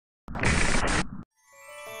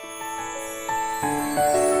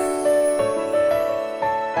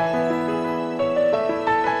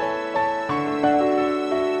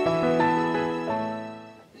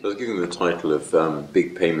title of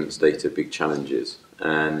Big Payments Data, Big Challenges,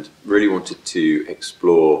 and really wanted to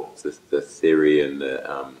explore the theory and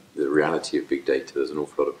the reality of big data. There's an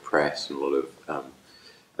awful lot of press and a lot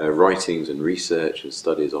of writings and research and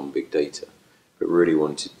studies on big data, but really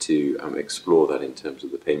wanted to explore that in terms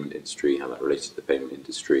of the payment industry, how that relates to the payment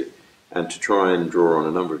industry, and to try and draw on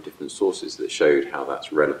a number of different sources that showed how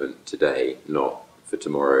that's relevant today, not for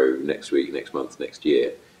tomorrow, next week, next month, next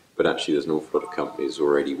year, but actually there's an awful lot of companies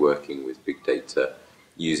already working with big data,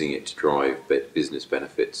 using it to drive business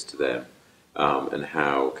benefits to them, and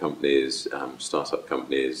how companies, startup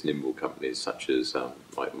companies, nimble companies such as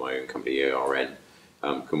like my own company ERN,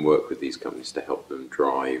 can work with these companies to help them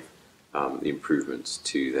drive the improvements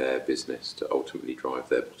to their business to ultimately drive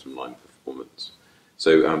their bottom line performance.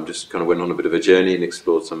 So just kind of went on a bit of a journey and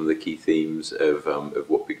explored some of the key themes of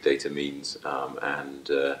what big data means,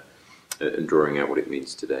 and drawing out what it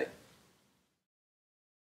means today.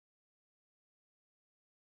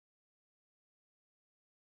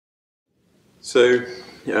 So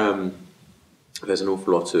there's an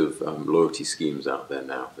awful lot of loyalty schemes out there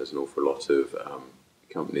now. There's an awful lot of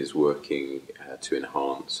companies working to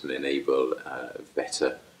enhance and enable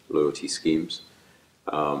better loyalty schemes.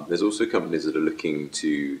 There's also companies that are looking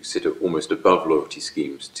to sit almost above loyalty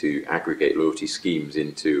schemes to aggregate loyalty schemes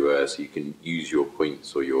into so you can use your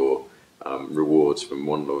points or your rewards from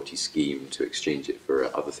one loyalty scheme to exchange it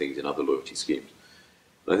for other things in other loyalty schemes.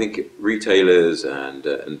 I think retailers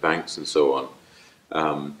and banks and so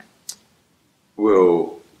on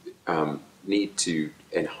will need to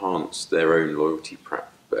enhance their own loyalty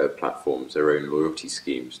platforms, their own loyalty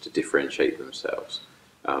schemes to differentiate themselves,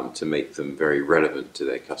 to make them very relevant to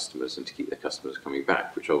their customers and to keep their customers coming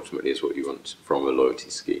back, which ultimately is what you want from a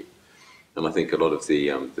loyalty scheme. And I think a lot of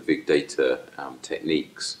the big data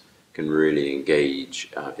techniques can really engage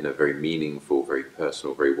in a very meaningful, very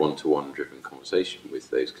personal, very one-to-one driven conversation with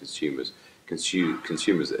those consumers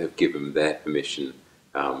that have given their permission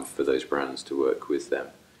for those brands to work with them.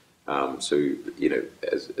 So, you know,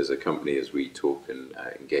 as a company, as we talk and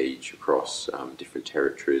engage across different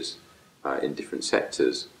territories in different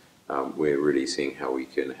sectors, we're really seeing how we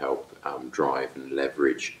can help drive and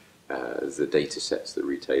leverage the data sets that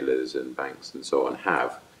retailers and banks and so on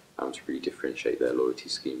have to really differentiate their loyalty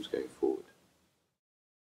schemes going forward.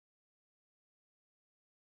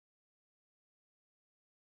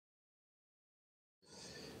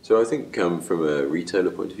 So I think from a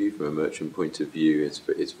retailer point of view, from a merchant point of view,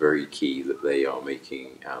 it's very key that they are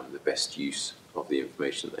making the best use of the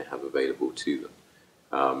information that they have available to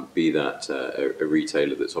them. Be that a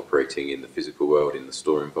retailer that's operating in the physical world, in the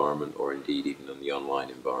store environment, or indeed even in the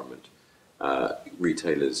online environment.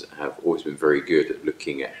 Retailers have always been very good at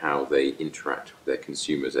looking at how they interact with their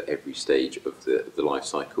consumers at every stage of the life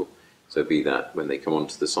cycle. So be that when they come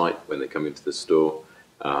onto the site, when they come into the store,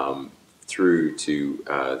 through to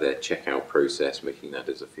their checkout process, making that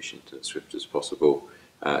as efficient and swift as possible,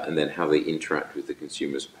 and then how they interact with the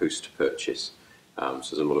consumers post-purchase. So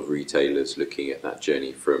there's a lot of retailers looking at that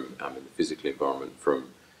journey from in the physical environment,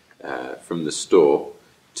 from the store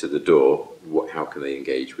to the door. How can they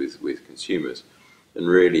engage with consumers? And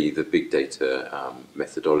really, the big data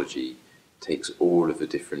methodology takes all of the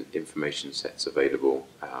different information sets available,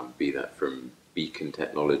 be that from beacon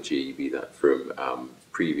technology, be that from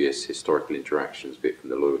previous historical interactions, be it from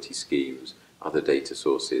the loyalty schemes, other data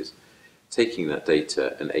sources, taking that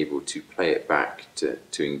data and able to play it back to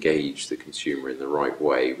engage the consumer in the right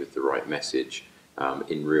way with the right message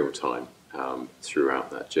in real time throughout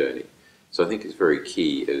that journey. So I think it's very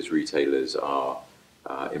key as retailers are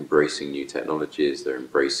embracing new technologies, they're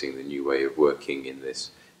embracing the new way of working in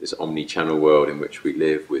this omni-channel world in which we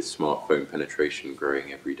live, with smartphone penetration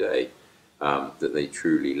growing every day, that they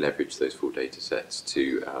truly leverage those full data sets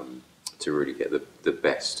to really get the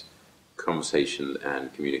best conversation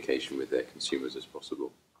and communication with their consumers as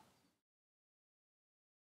possible.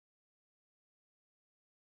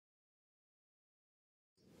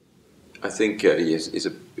 I think yes,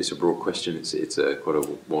 it's a broad question. It's quite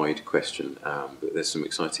a wide question, but there's some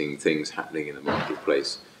exciting things happening in the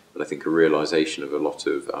marketplace, and I think a realization of a lot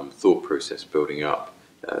of thought process building up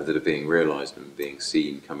that are being realized and being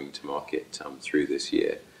seen coming to market through this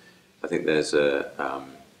year. I think there's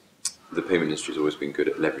the payment industry has always been good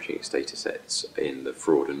at leveraging its data sets in the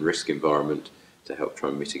fraud and risk environment to help try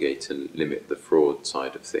and mitigate and limit the fraud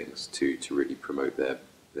side of things to really promote their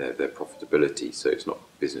profitability. So it's not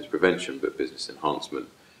business prevention but business enhancement.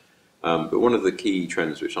 But one of the key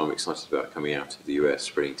trends which I'm excited about coming out of the US,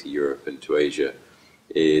 spreading to Europe and to Asia,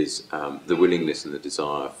 is the willingness and the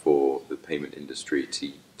desire for the payment industry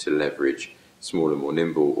to leverage smaller, more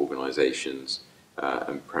nimble organisations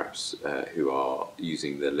and perhaps who are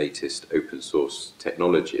using the latest open source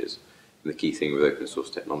technologies. And the key thing with open source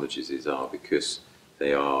technologies because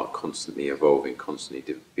they are constantly evolving,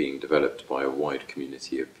 constantly being developed by a wide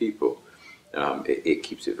community of people. It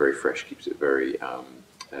keeps it very fresh, keeps it very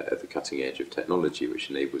at the cutting edge of technology, which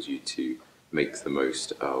enables you to make the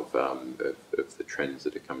most of the trends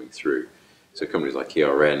that are coming through. So companies like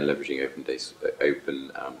ERN leveraging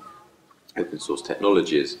open source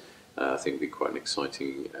technologies, I think will be quite an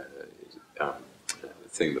exciting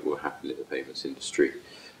thing that will happen in the payments industry.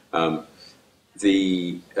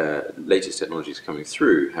 The latest technologies coming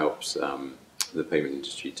through helps the payment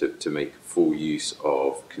industry to make full use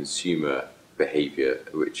of consumer behaviour,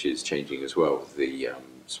 which is changing as well with the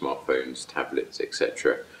smartphones, tablets,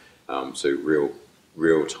 etc. So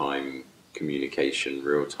real-time communication,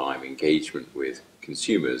 real-time engagement with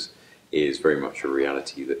consumers is very much a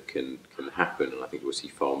reality that can happen, and I think we'll see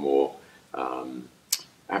far more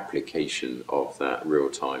application of that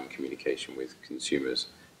real-time communication with consumers.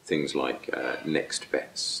 Things like next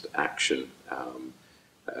best action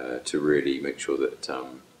to really make sure that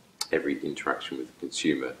every interaction with the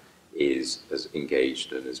consumer is as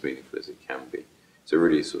engaged and as meaningful as it can be. So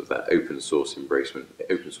really sort of that open source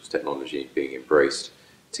technology being embraced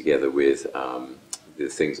together with the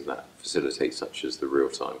things that facilitate, such as the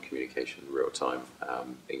real-time communication, real-time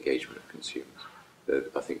engagement of consumers.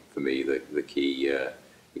 I think for me the key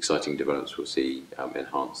exciting developments we'll see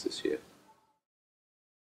enhanced this year.